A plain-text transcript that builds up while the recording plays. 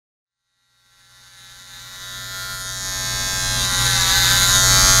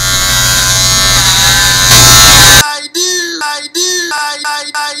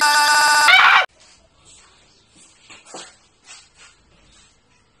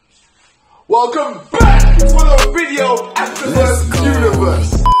Welcome back to the video Activus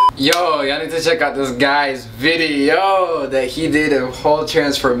Universe. Yo, y'all need to check out this guy's video that he did a whole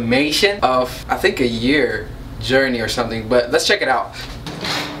transformation of, I think, a year journey or something, but let's check it out.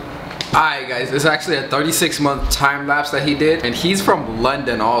 Alright guys, it's actually a 36-month time lapse that he did, and he's from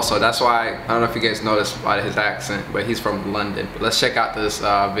London also. That's why, I don't know if you guys noticed by his accent, but he's from London. But let's check out this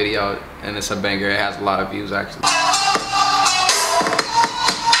video, and it's a banger. It has a lot of views actually.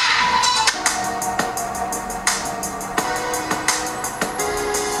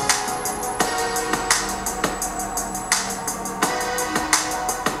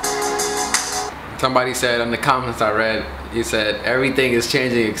 Somebody said in the comments I read, he said everything is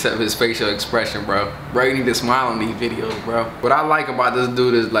changing except his facial expression, bro. Bro, you need to smile on these videos, bro. What I like about this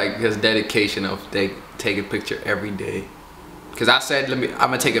dude is like his dedication of take a picture every day. Cause I said I'm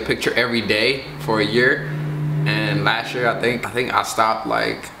gonna take a picture every day for a year, and last year I think I stopped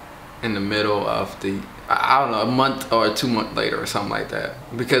like in the middle of the, I don't know, a month or 2 months later or something like that.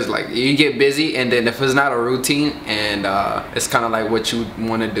 Because like you get busy, and then if it's not a routine and it's kind of like what you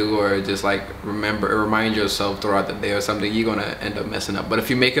want to do, or just like remind yourself throughout the day or something, you're gonna end up messing up. But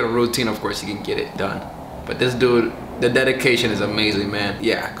if you make it a routine, of course you can get it done. But this dude, the dedication is amazing, man.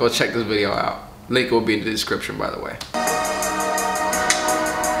 Yeah, go check this video out. Link will be in the description, by the way.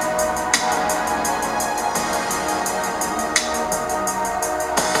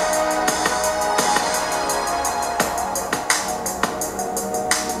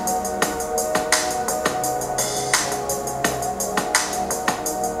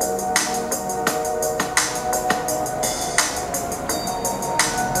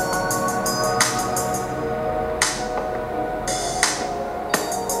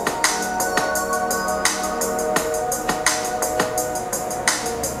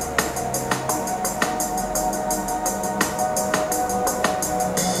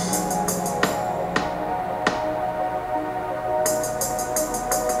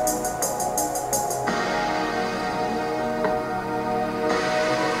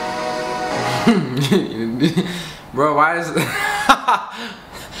 Bro, why is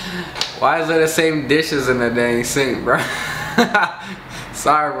there the same dishes in the dang sink, bro?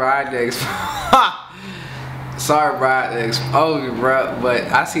 Sorry, bro, I had to sorry, bro, I had to expose you, bro.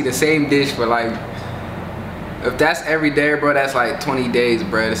 But I see the same dish for like, if that's every day, bro, that's like 20 days,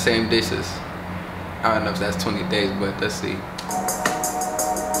 bro. The same dishes. I don't know if that's 20 days, but let's see.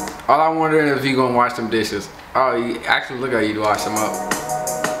 All I'm wondering is if you gonna wash them dishes. Oh, you actually look like you wash them up.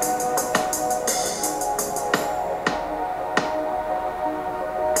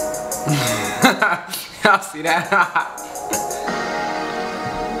 Y'all see that?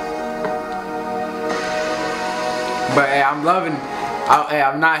 But hey, I'm loving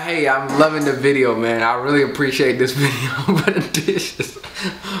the video, man. I really appreciate this video. But the dishes,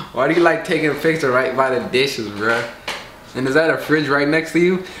 why do you like taking a picture right by the dishes, bruh? And is that a fridge right next to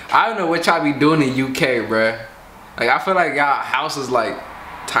you? I don't know what y'all be doing in UK, bruh. Like, I feel like y'all house is like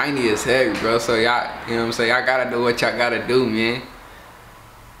tiny as heck, bro. So y'all, you know what I'm saying, y'all gotta do what y'all gotta do, man.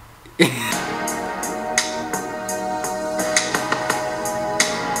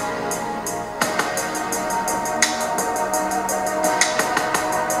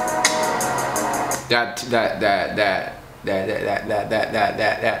 that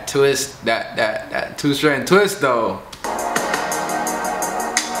twist, that two-strand twist though.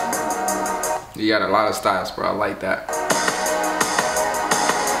 You got a lot of styles, bro. I like that.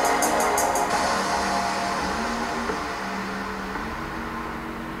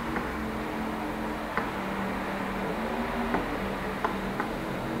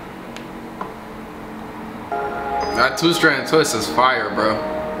 That two-strand twist is fire, bro.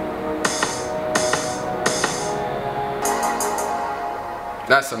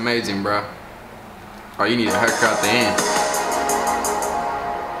 That's amazing, bro. Oh, you need a haircut at the end.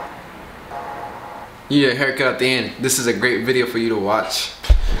 You need a haircut at the end. This is a great video for you to watch.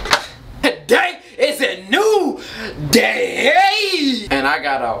 Today is a new day! And I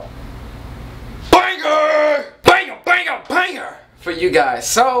got a banger for you guys.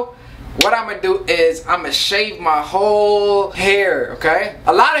 So, what I'm gonna do is I'm gonna shave my whole hair, okay?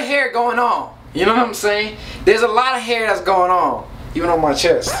 A lot of hair going on. You know what I'm saying? There's a lot of hair that's going on. Even on my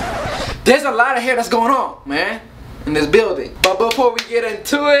chest. There's a lot of hair that's going on, man, in this building. But before we get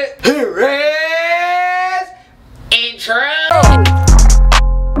into it, here is intro.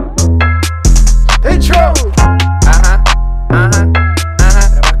 Intro.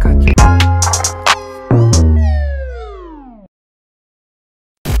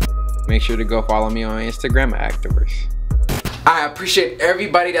 Make sure to go follow me on Instagram at Activers. Alright. I appreciate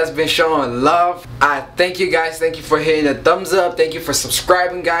everybody that's been showing love. I thank you guys. Thank you for hitting the thumbs up. Thank you for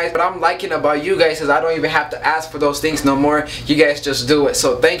subscribing, guys. What I'm liking about you guys is I don't even have to ask for those things no more. You guys just do it.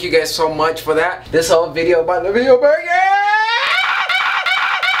 So thank you guys so much for that. This whole video about the video burger.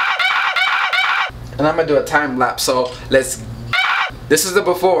 And I'm gonna do a time lapse. So let's. This is the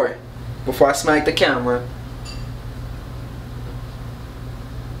before I smack the camera.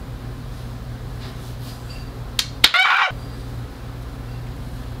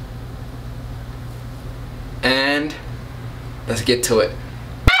 And let's get to it.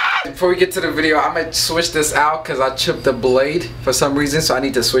 Before we get to the video, I'm gonna switch this out because I chipped the blade for some reason, so I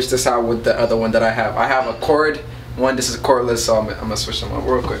need to switch this out with the other one that I have. I have a cord one, this is cordless, so I'm gonna switch them up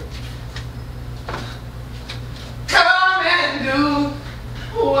real quick. Come and do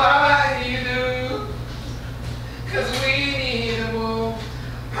what you do, cause we need a move.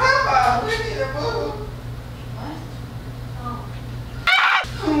 Papa, we need a move. What?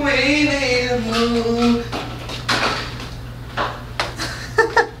 Oh. We need a move.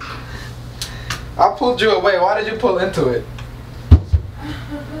 I pulled you away. Why did you pull into it?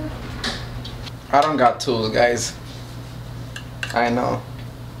 I don't got tools, guys. I know.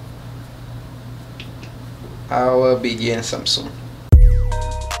 I will be getting some soon.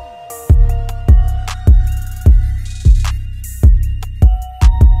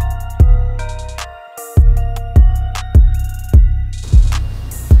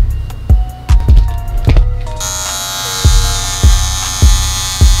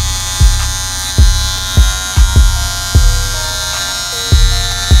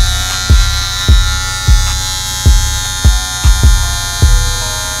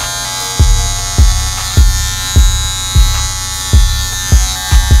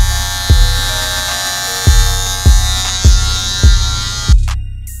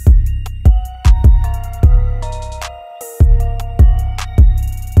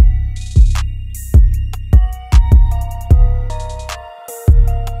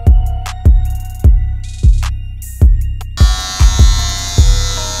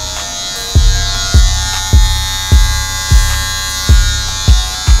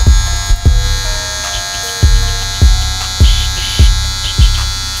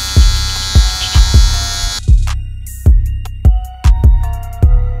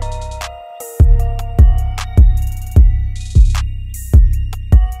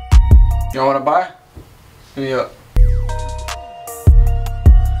 You wanna buy? Hit me up.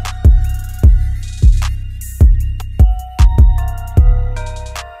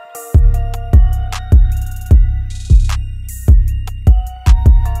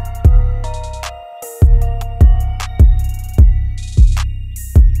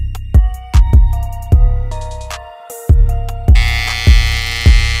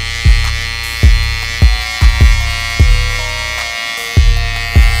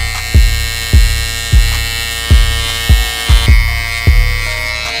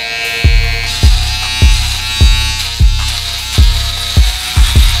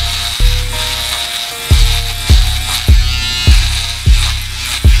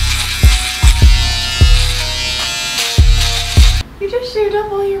 Shaved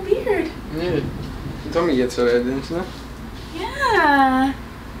up all your beard. Yeah. You told me to get to that, didn't you? Yeah.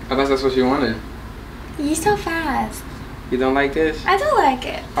 I thought that's what you wanted. You so fast. You don't like this? I do like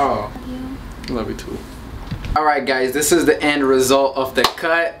it. Oh. Love you too. Alright guys, this is the end result of the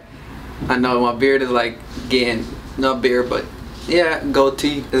cut. I know my beard is like getting, not beard, but yeah,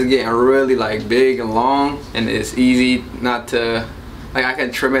 goatee is getting really like big and long, and it's easy not to, like I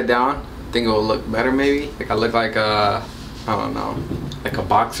can trim it down. I think it will look better maybe. Like I look like a, I don't know, like a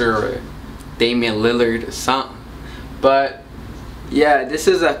boxer or Damian Lillard or something. But yeah, this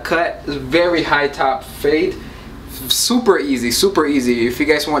is a cut. It's very high top fade. Super easy, super easy. If you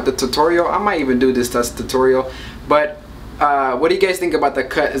guys want the tutorial, I might even do this as tutorial. But what do you guys think about the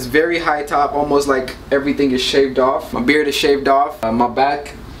cut? It's very high top, almost like everything is shaved off. My beard is shaved off. My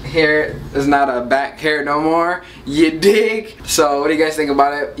back hair is not a back hair no more. You dig? So what do you guys think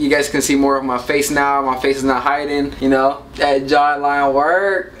about it? You guys can see more of my face now. My face is not hiding, you know. That jawline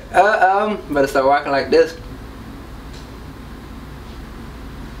work. Better start walking like this.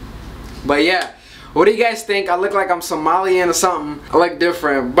 But yeah, what do you guys think? I look like I'm Somalian or something. I look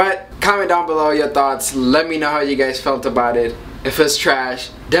different. But comment down below your thoughts. Let me know how you guys felt about it. If it's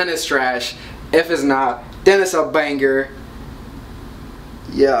trash, then it's trash. If it's not, then it's a banger.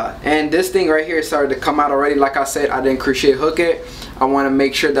 Yeah, and this thing right here started to come out already. Like I said, I didn't crochet hook it. I want to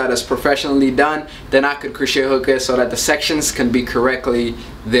make sure that it's professionally done. Then I could crochet hook it so that the sections can be correctly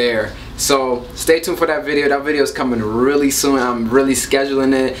there. So stay tuned for that video. That video is coming really soon. I'm really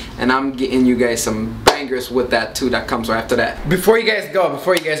scheduling it, and I'm getting you guys some bangers with that too. That comes right after that. Before you guys go,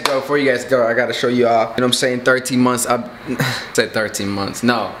 I gotta show you all. You know what I'm saying? 13 months up. Said 13 months.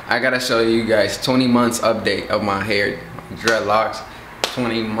 No, I gotta show you guys 20 months update of my hair, dreadlocks.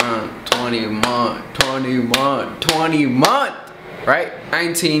 20 month, right?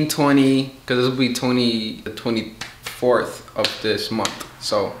 19, 20, because this will be the 24th of this month.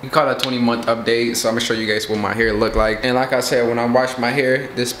 So we call it a 20-month update. So I'm gonna show you guys what my hair look like. And like I said, when I washed my hair,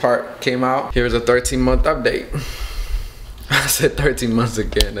 this part came out. Here's a 13-month update. I said 13 months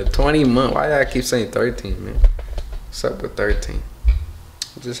again. A 20 month. Why did I keep saying 13, man? What's up with 13?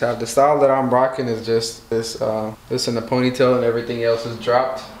 Just have the style that I'm rocking is just this in the ponytail, and everything else is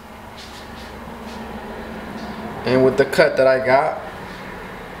dropped. And with the cut that I got,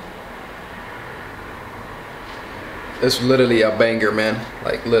 it's literally a banger, man.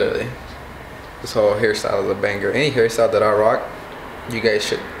 Like literally, this whole hairstyle is a banger. Any hairstyle that I rock, you guys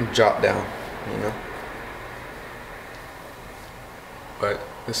should drop down, you know. But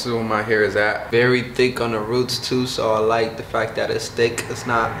this is where my hair is at. Very thick on the roots too, so I like the fact that it's thick. It's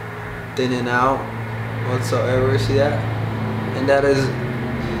not thinning out whatsoever. See that? And that is,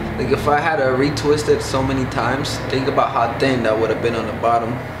 like, if I had to retwist it so many times, think about how thin that would have been on the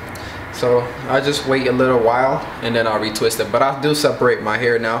bottom. So I just wait a little while and then I'll retwist it. But I do separate my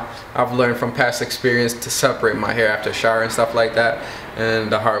hair now. I've learned from past experience to separate my hair after shower and stuff like that.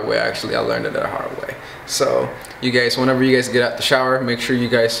 And the hard way, actually, I learned it the hard way. So you guys, whenever you guys get out the shower, make sure you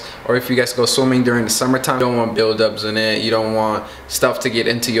guys, or if you guys go swimming during the summertime, you don't want buildups in it. You don't want stuff to get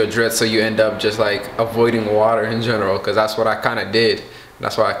into your dreads, so you end up just like avoiding water in general, because that's what I kind of did.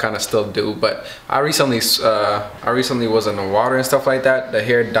 That's what I kind of still do. But I recently was in the water and stuff like that. The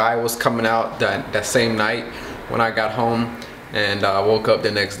hair dye was coming out that same night when I got home, and I woke up the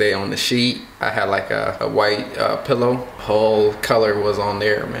next day on the sheet. I had like a white pillow. Whole color was on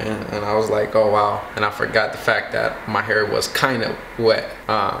there, man. And I was like, oh wow. And I forgot the fact that my hair was kind of wet.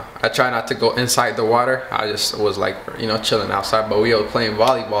 I try not to go inside the water. I just was like, you know, chilling outside. But we were playing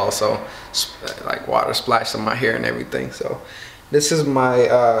volleyball, so like water splashed on my hair and everything. So this is my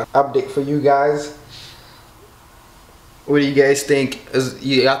update for you guys. What do you guys think?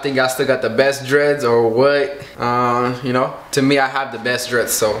 Y'all think I still got the best dreads or what? You know, to me, I have the best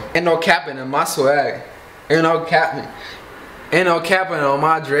dreads, so ain't no capping in my swag. Ain't no capping. Ain't no capping on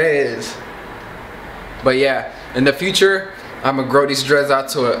my dreads. But yeah, in the future, I'm gonna grow these dreads out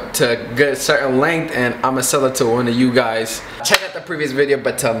to a good certain length, and I'm gonna sell it to one of you guys. Check out the previous video,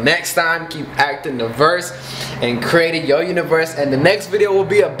 but till next time, keep acting the verse and creating your universe, and the next video will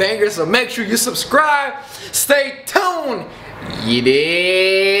be a banger, so make sure you subscribe. Stay tuned. You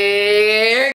dig?